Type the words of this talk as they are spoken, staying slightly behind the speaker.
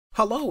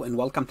Hello and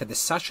welcome to this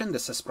session.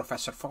 This is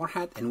Professor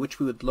Farhat, in which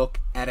we would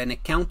look at an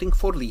accounting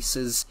for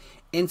leases,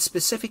 and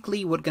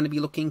specifically we're going to be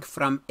looking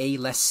from a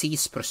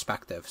lessee's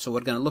perspective. So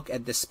we're going to look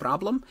at this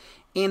problem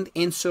and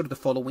answer the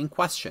following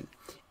question.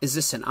 Is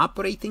this an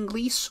operating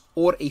lease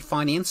or a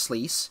finance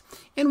lease?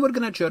 And we're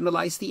going to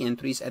journalize the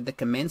entries at the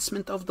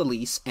commencement of the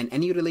lease and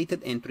any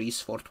related entries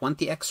for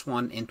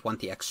 20x1 and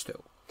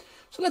 20x2.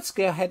 So let's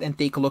go ahead and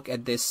take a look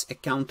at this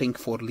accounting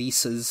for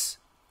leases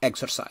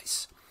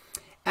exercise.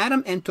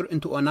 Adam entered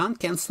into a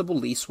non-cancelable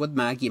lease with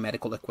Maggie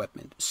Medical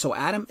Equipment. So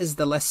Adam is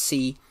the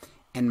lessee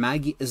and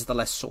Maggie is the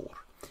lessor.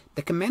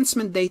 The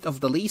commencement date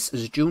of the lease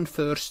is June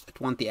 1st,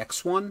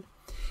 20x1.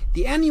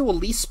 The annual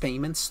lease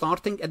payment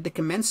starting at the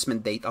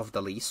commencement date of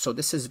the lease. So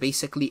this is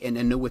basically an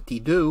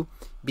annuity due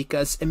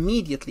because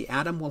immediately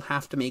Adam will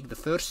have to make the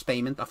first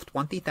payment of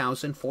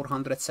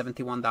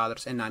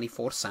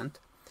 $20,471.94.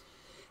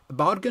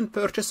 Bargain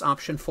purchase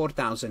option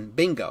 $4,000.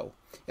 Bingo.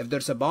 If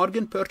there's a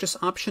bargain purchase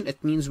option,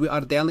 it means we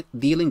are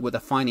dealing with a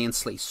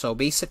finance lease. So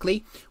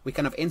basically, we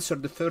kind of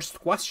answered the first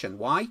question.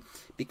 Why?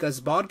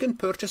 Because bargain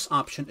purchase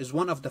option is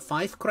one of the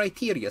 5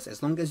 criteria.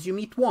 As long as you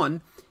meet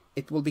one,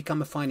 it will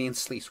become a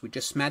finance lease. We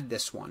just met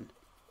this one.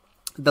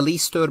 The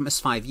lease term is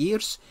 5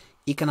 years.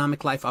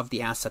 Economic life of the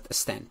asset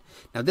is 10.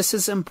 Now this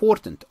is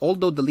important.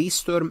 Although the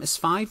lease term is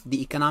 5, the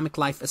economic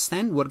life is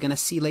 10. We're going to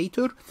see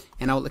later,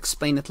 and I'll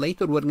explain it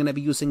later. We're going to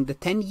be using the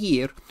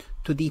 10-year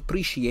to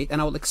depreciate,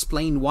 and I'll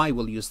explain why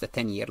we'll use the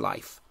 10-year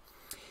life.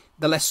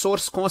 The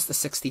lessor's cost is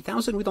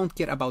 $60,000. We don't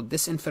care about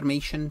this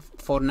information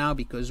for now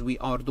because we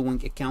are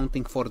doing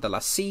accounting for the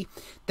lessee.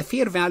 The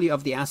fair value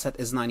of the asset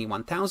is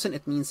 $91,000.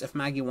 It means if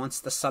Maggie wants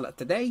to sell it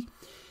today,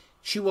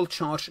 she will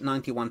charge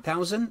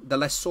 $91,000. The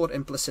lessor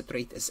implicit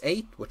rate is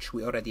 8, which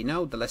we already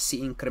know. The lessee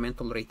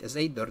incremental rate is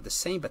 8. They're the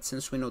same, but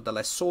since we know the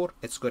lessor,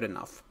 it's good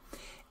enough.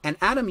 And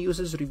Adam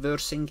uses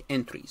reversing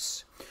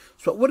entries.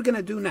 So what we're going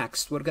to do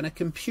next, we're going to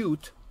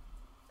compute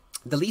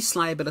the lease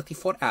liability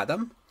for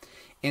Adam,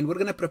 and we're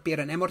going to prepare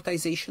an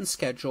amortization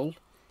schedule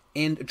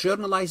and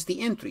journalize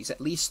the entries,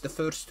 at least the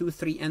first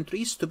 2-3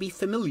 entries, to be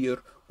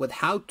familiar with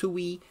how do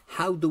we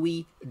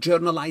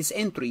journalize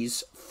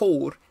entries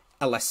for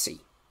a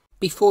lessee.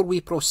 Before we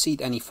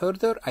proceed any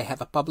further, I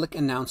have a public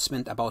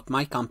announcement about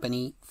my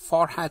company,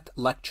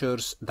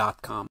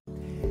 FarhatLectures.com.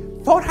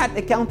 Farhat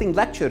Accounting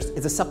Lectures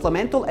is a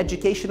supplemental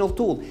educational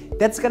tool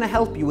that's going to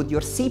help you with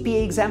your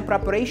CPA exam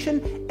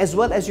preparation as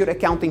well as your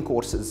accounting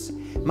courses.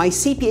 My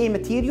CPA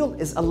material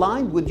is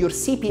aligned with your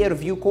CPA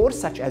review course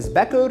such as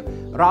Becker,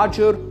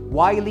 Roger,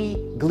 Wiley,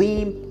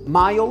 Gleam,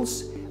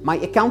 Miles. My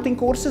accounting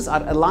courses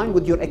are aligned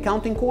with your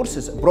accounting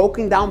courses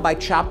broken down by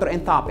chapter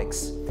and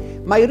topics.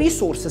 My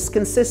resources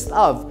consist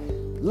of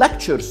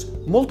lectures,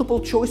 multiple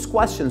choice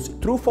questions,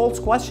 true-false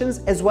questions,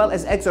 as well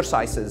as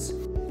exercises.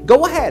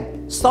 Go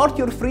ahead, start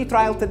your free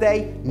trial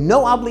today.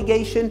 No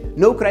obligation,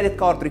 no credit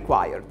card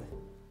required.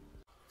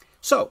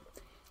 So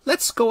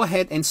let's go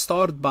ahead and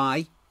start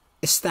by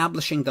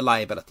establishing the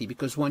liability,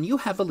 because when you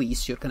have a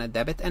lease, you're going to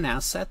debit an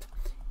asset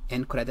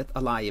and credit a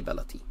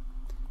liability.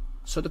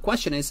 So the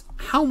question is,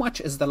 how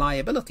much is the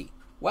liability?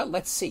 Well,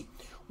 let's see.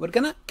 We're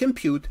going to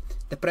compute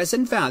the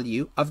present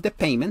value of the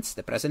payments,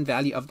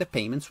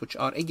 which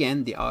are,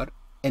 again, they are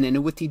an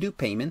annuity due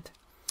payment,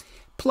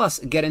 plus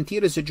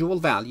guaranteed residual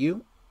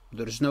value.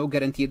 There is no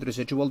guaranteed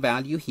residual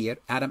value here.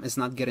 Adam is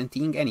not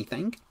guaranteeing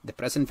anything. The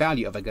present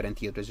value of a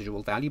guaranteed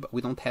residual value, but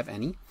we don't have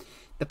any.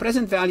 The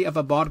present value of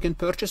a bargain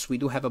purchase, we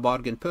do have a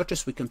bargain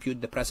purchase. We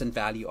compute the present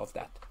value of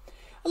that.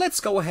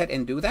 Let's go ahead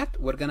and do that.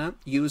 We're going to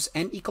use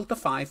n equal to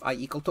 5, I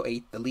equal to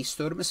 8. The lease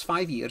term is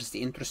 5 years.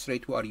 The interest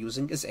rate we are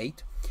using is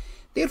 8.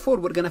 Therefore,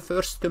 we're going to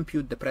first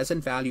compute the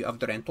present value of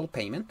the rental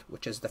payment,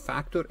 which is the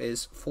factor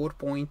is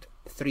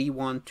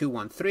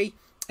 4.31213.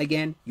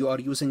 Again, you are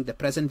using the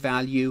present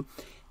value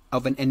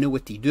of an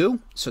annuity due.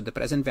 So the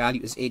present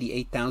value is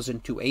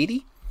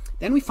 $88,280.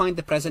 Then we find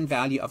the present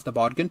value of the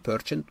bargain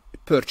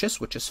purchase,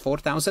 which is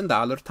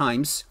 $4,000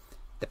 times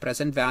the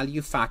present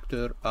value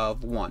factor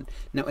of 1.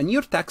 Now, in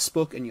your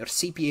textbook, in your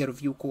CPA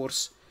review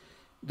course,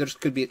 there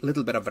could be a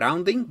little bit of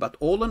rounding, but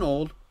all in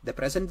all, the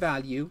present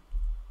value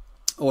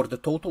or the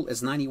total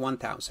is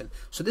 $91,000.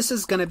 So this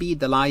is going to be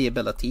the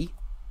liability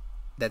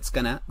that's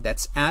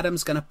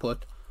Adam's going to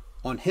put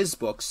on his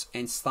books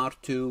and start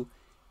to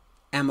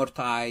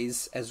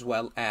amortize, as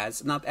well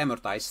as not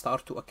amortize,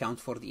 start to account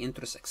for the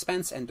interest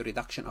expense and the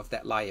reduction of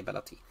that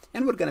liability.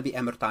 And we're going to be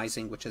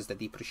amortizing, which is the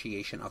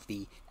depreciation of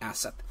the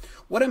asset.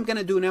 What I'm going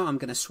to do now, I'm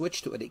going to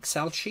switch to an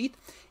Excel sheet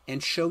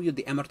and show you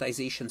the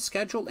amortization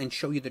schedule and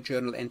show you the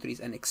journal entries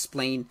and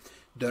explain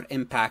their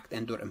impact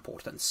and their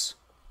importance.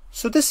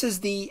 So this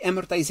is the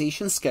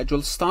amortization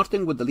schedule,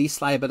 starting with the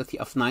lease liability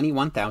of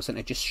 $91,000.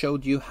 I just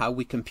showed you how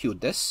we compute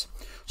this.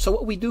 So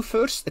what we do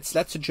first,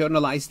 let's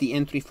journalize the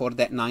entry for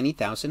that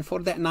 $90,000.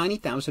 For that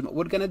 $90,000, what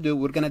we're going to do,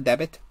 we're going to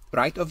debit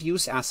right of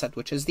use asset,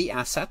 which is the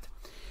asset,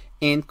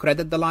 and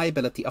credit the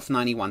liability of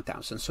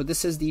 $91,000. So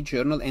this is the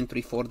journal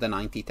entry for the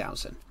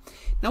 $90,000.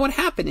 Now what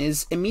happened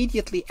is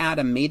immediately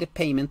Adam made a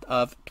payment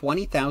of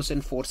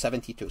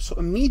 $20,472. So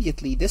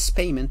immediately this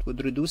payment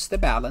would reduce the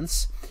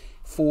balance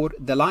for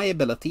the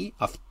liability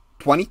of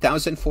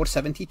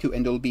 $20,472,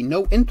 and there will be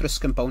no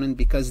interest component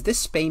because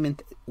this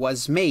payment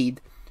was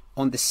made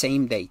on the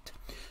same date.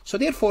 So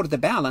therefore the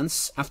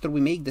balance after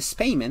we make this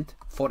payment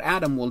for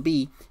Adam will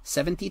be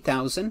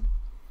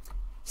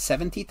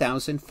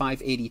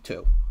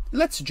 $70,582.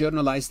 Let's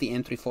journalize the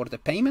entry for the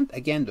payment.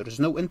 Again, there is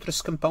no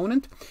interest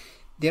component.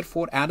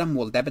 Therefore Adam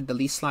will debit the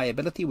lease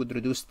liability, would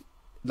reduce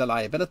the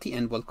liability,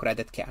 and will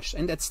credit cash,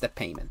 and that's the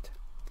payment.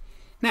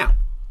 Now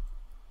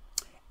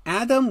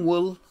Adam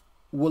will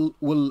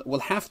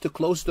have to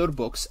close their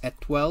books at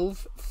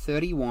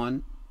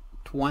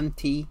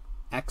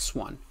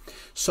 12/31/20x1.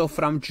 So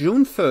from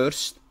June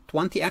 1st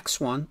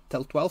 20x1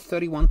 till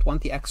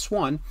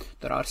 12/31/20x1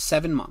 there are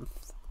 7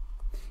 months.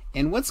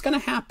 And what's going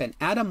to happen?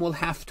 Adam will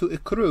have to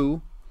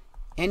accrue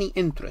any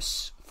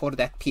interest for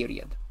that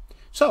period.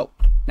 So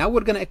now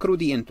we're going to accrue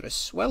the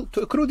interest. Well,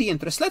 to accrue the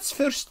interest, let's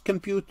first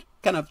compute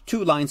kind of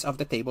 2 lines of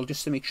the table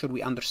just to make sure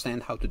we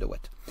understand how to do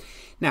it.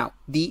 Now,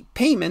 the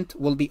payment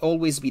will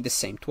always be the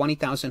same,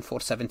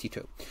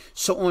 $20,472.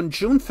 So on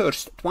June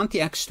 1st,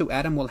 20x2,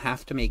 Adam will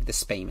have to make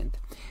this payment.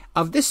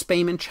 Of this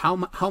payment,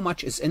 how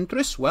much is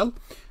interest? Well,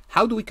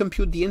 how do we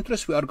compute the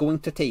interest? We are going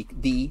to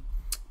take the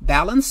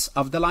balance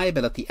of the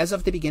liability as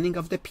of the beginning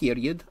of the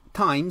period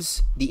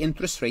times the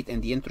interest rate,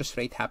 and the interest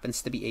rate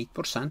happens to be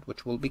 8%,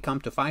 which will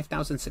become to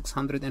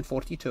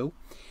 $5,642.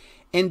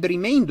 And the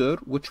remainder,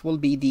 which will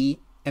be the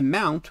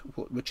amount,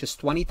 which is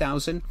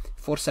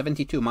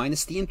 $20,472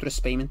 minus the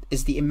interest payment,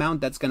 is the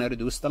amount that's going to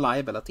reduce the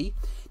liability.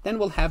 Then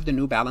we'll have the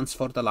new balance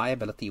for the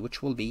liability,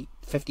 which will be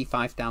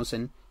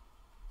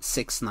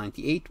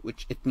 $55,698,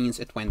 which it means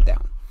it went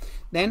down.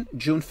 Then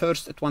June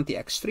 1st,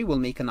 20x3 will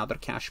make another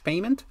cash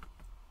payment.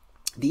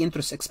 The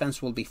interest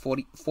expense will be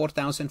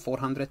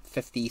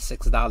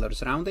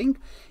 $4,456 rounding,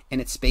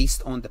 and it's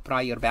based on the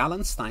prior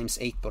balance times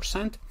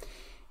 8%.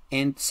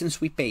 And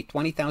since we paid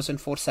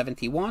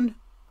 $20,471,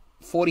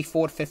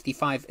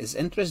 $44.55 is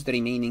interest, the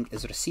remaining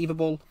is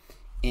receivable,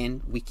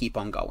 and we keep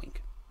on going.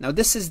 Now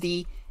this is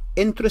the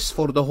interest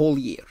for the whole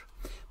year,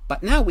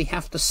 but now we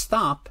have to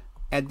stop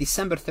at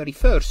December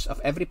 31st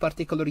of every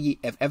particular year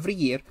of every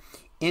year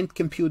and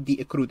compute the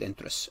accrued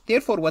interest.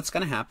 Therefore, what's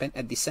going to happen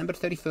at December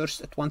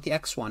 31st at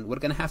 20x1, we're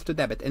going to have to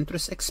debit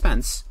interest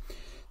expense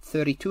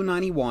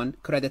 $32.91,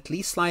 credit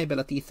lease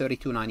liability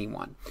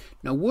 $32.91.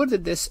 Now where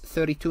did this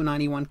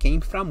 $32.91 came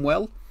from?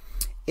 Well,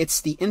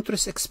 it's the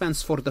interest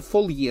expense for the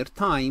full year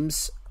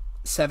times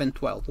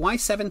 7/12. Why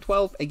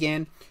 7/12?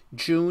 Again,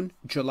 June,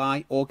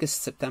 July,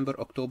 August, September,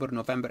 October,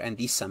 November, and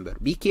December.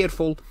 Be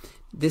careful.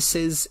 This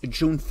is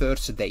June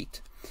 1st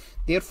date.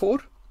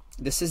 Therefore,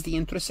 this is the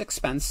interest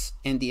expense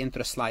and the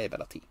interest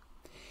liability.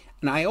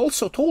 And I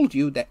also told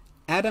you that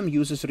Adam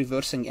uses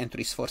reversing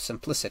entries for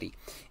simplicity.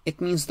 It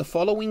means the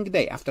following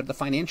day after the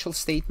financial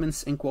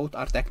statements in quote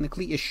are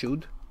technically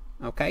issued,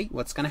 okay,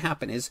 what's going to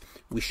happen is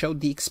we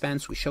showed the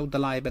expense, we showed the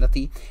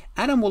liability.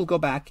 Adam will go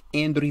back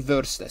and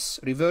reverse this.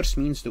 Reverse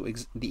means do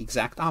the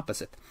exact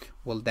opposite.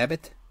 We'll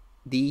debit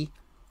the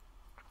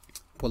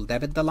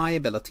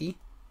liability,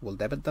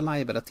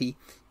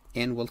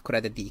 and we'll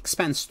credit the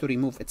expense to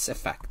remove its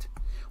effect.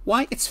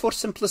 Why? It's for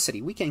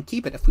simplicity. We can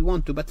keep it if we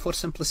want to, but for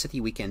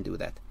simplicity we can do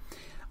that.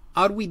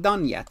 Are we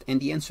done yet? And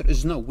the answer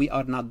is no, we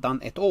are not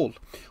done at all.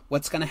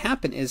 What's going to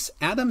happen is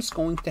Adam's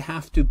going to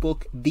have to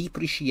book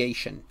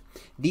depreciation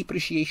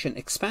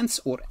expense,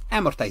 or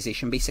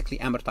amortization, basically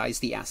amortize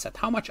the asset.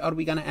 How much are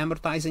we going to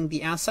amortizing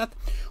the asset?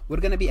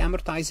 We're going to be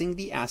amortizing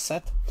the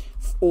asset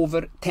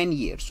over 10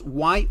 years.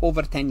 Why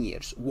over 10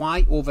 years?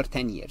 Why over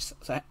 10 years?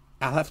 So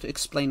I'll have to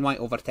explain why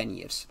over 10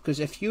 years. Because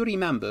if you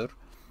remember,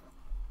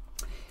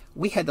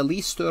 we had a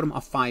lease term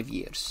of 5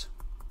 years.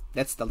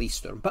 That's the lease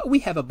term. But we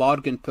have a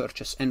bargain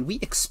purchase, and we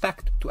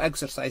expect to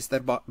exercise their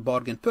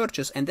bargain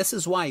purchase, and this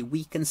is why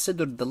we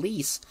consider the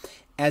lease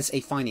as a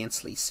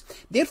finance lease.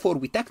 Therefore,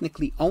 we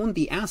technically own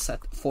the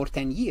asset for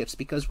 10 years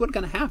because we're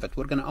going to have it,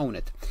 we're going to own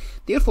it.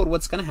 Therefore,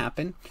 what's going to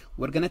happen?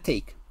 We're going to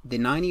take the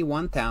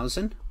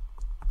 91,000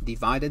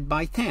 divided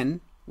by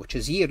 10, which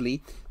is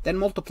yearly, then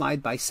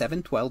multiplied by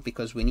 7/12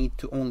 because we need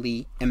to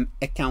only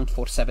account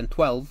for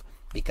 7/12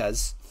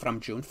 because from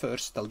June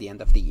 1st till the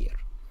end of the year.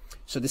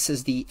 So this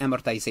is the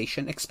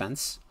amortization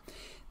expense.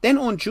 Then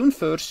on June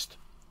 1st,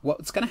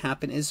 what's going to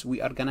happen is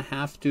we are going to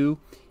have to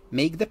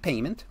make the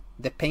payment.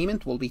 The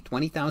payment will be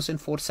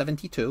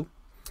 $20,472.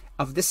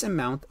 Of this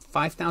amount,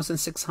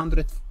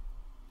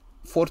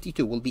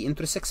 $5,642 will be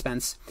interest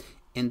expense,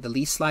 and the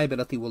lease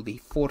liability will be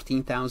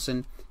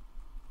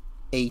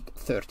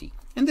 $14,830.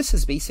 And this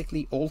is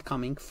basically all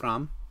coming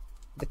from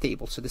the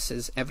table. So this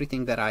is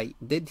everything that I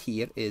did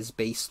here is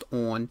based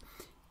on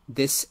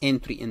this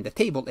entry in the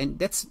table, and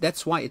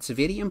that's why it's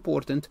very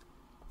important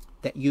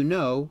that you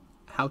know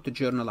how to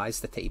journalize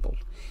the table.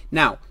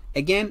 Now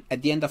again,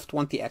 at the end of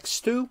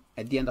 20x2,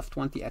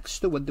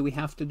 what do we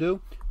have to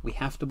do? We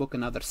have to book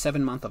another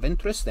 7 months of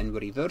interest, then we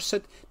reverse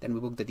it, then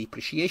we book the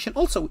depreciation.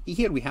 Also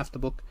here we have to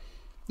book,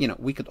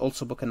 we could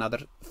also book another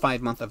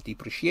 5 months of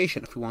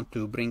depreciation if we want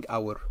to bring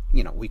our,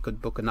 we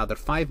could book another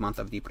 5 months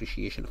of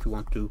depreciation if we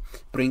want to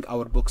bring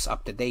our books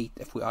up to date,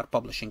 if we are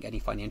publishing any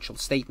financial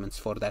statements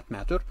for that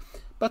matter,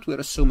 but we're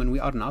assuming we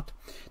are not.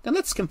 Then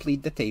let's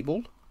complete the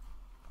table.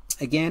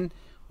 Again,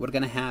 we're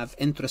going to have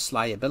interest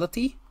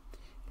liability,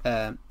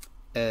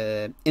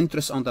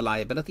 interest on the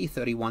liability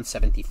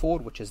 3174,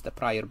 which is the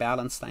prior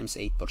balance times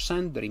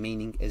 8%. The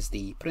remaining is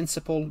the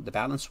principal. The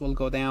balance will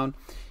go down.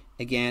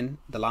 Again,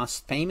 the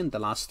last payment, the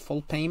last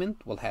full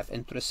payment, will have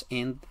interest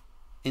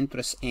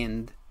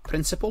and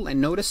principal.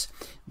 And notice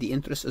the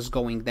interest is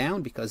going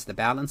down because the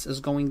balance is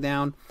going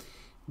down.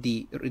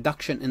 The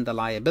reduction in the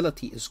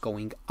liability is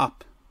going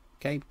up.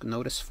 Okay,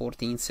 notice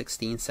 14,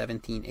 16,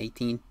 17,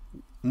 18.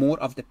 More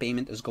of the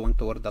payment is going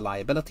toward the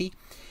liability.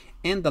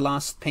 And the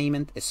last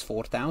payment is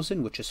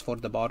 4,000, which is for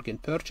the bargain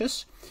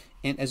purchase.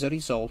 And as a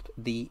result,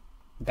 the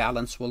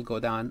balance will go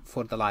down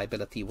for the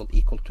liability will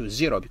equal to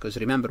 0, because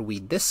remember,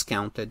 we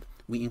discounted,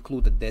 we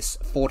included this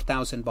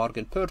 4,000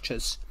 bargain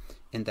purchase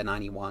in the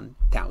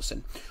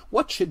 91,000.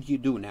 What should you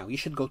do now? You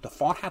should go to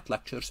Farhat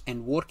Lectures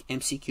and work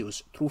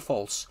MCQs, true,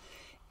 false.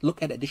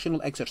 Look at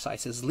additional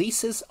exercises.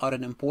 Leases are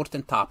an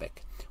important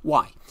topic.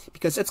 Why?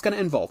 Because it's going to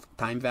involve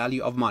time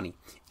value of money.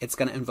 It's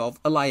going to involve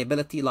a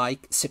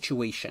liability-like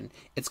situation.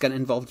 It's going to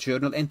involve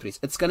journal entries.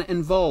 It's going to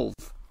involve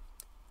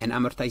an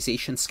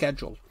amortization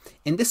schedule.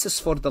 And this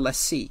is for the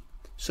lessee.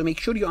 So make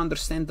sure you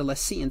understand the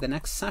lessee. In the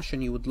next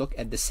session, you would look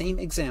at the same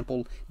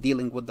example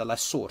dealing with the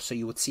lessor. So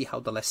you would see how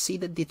the lessee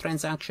did the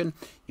transaction.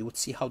 You would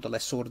see how the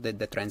lessor did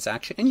the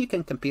transaction. And you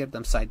can compare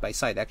them side by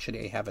side.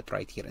 Actually, I have it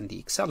right here in the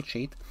Excel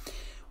sheet.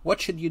 What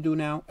should you do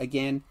now?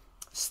 Again,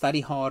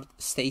 study hard,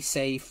 stay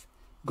safe,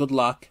 good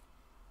luck.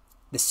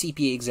 The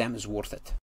CPA exam is worth it.